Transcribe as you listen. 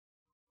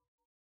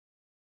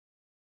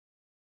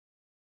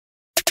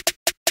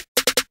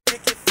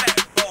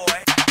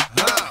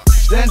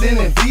Standing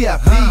in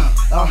VIP,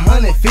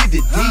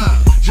 150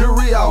 deep,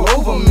 jewelry all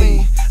over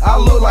me. I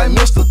look like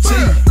Mr. T.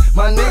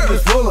 My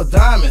necklace full of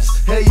diamonds,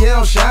 hey yeah,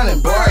 I'm shining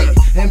bright.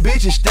 And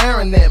bitches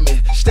staring at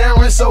me,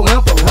 staring so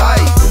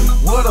impolite.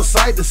 What a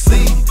sight to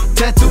see,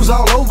 tattoos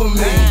all over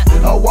me.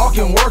 A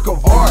walking work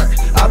of art,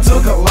 I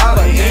took a lot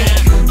of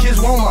ink. Kids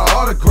want my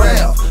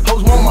autograph,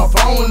 hoes want my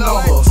phone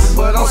number.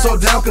 But I'm so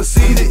down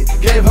conceited,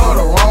 gave her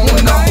the wrong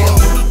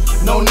number.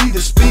 No need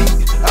to speak,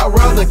 I'd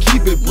rather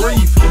keep it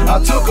brief. I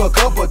took a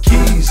couple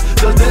keys,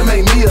 cause they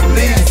make me a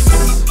thief.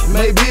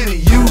 Maybe to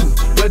you,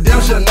 but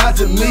damn sure not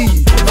to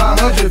me.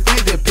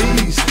 550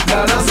 P's,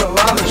 now that's a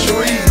lot of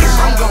trees.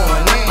 I'm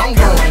going in, I'm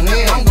going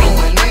in, I'm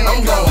going in,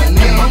 I'm going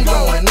in, I'm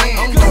going in,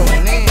 I'm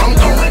going in, I'm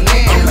going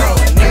in, I'm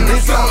going in.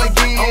 It's all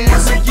again,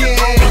 once again,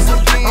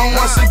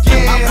 once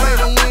again. I play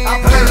to win, I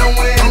play to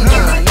win. I'm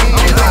going in,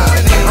 I'm going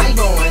in, I'm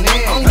going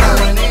in, I'm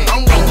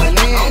going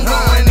in, I'm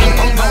going in,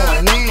 I'm going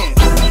in, I'm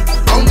going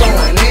in, I'm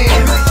going in.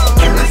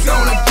 It's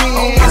all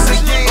again, once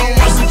again,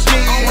 once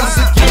again, once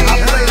again.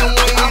 I play to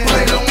win, I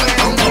play to win.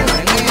 I'm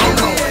going in, I'm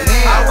going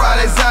in. I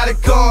ride exotic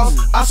cars,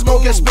 I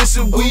smoke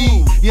expensive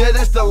weed. Yeah,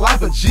 that's the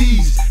life of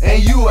G's,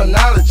 and you are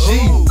not a G.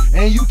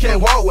 And you can't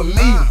walk with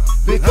me,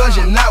 because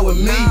you're not with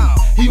me.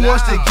 He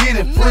wants to get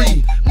it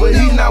free, but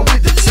he's not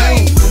with the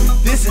team.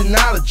 This is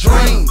not a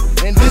dream,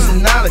 and this is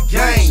not a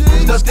game.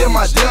 Stuck in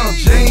my denim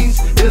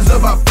jeans, it's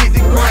about 50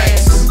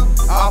 grams.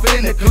 Off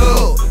in the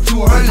club,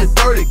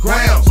 230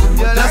 grams.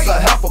 That's a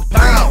half a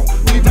pound,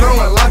 we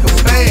blowing like a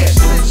fan.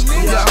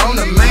 Yeah, I'm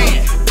the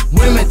man.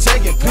 Women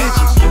taking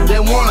pictures, they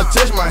wanna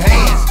touch my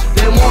hands,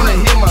 they wanna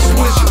hit my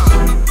switches.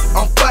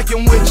 I'm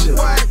fucking with you,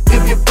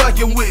 if you're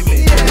fucking with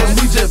me, cause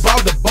we just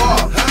bought the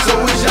bar,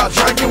 so is y'all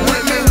drinking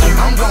with me?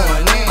 I'm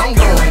going in, I'm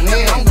going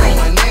in, I'm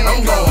going in,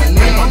 I'm going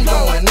in, I'm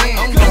going in,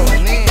 I'm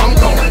going in, I'm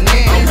going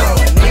in, I'm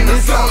going in.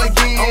 It's all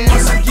again,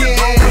 once again,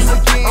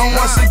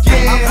 once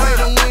again. I play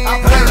to win, I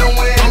play to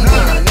win. I'm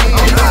going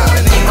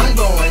in, I'm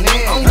going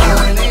in, I'm going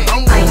in,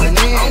 I'm going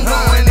in, I'm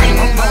going in,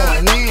 I'm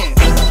going in, I'm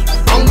going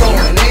in, I'm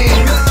going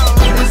in.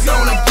 It's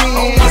all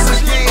again, once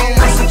again,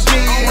 once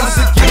again, once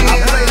again.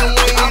 I play to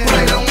win, I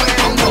play to win.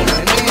 I'm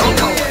going in, I'm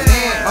going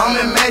in. I'm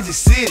in Magic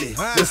City,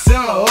 the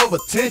center of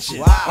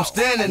attention. I'm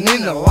standing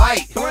in the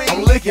light,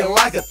 I'm looking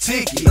like a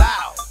ticket.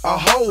 A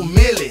whole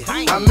milli,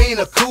 I mean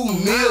a cool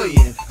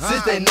million.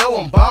 Since they know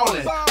I'm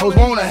ballin', hoes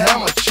wanna have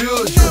my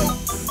children.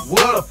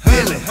 What a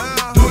feeling,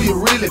 do you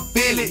really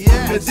feel it?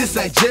 Cause this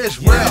ain't just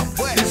rap,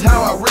 this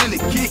how I really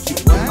kick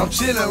it. I'm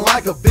chillin'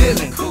 like a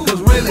villain,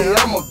 cause really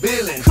I'm a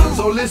villain.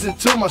 So listen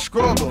to my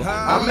struggle,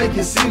 I make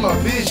you see my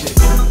vision.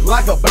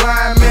 Like a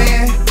blind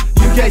man,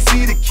 you can't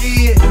see the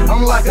kid,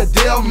 I'm like a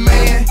deaf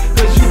man.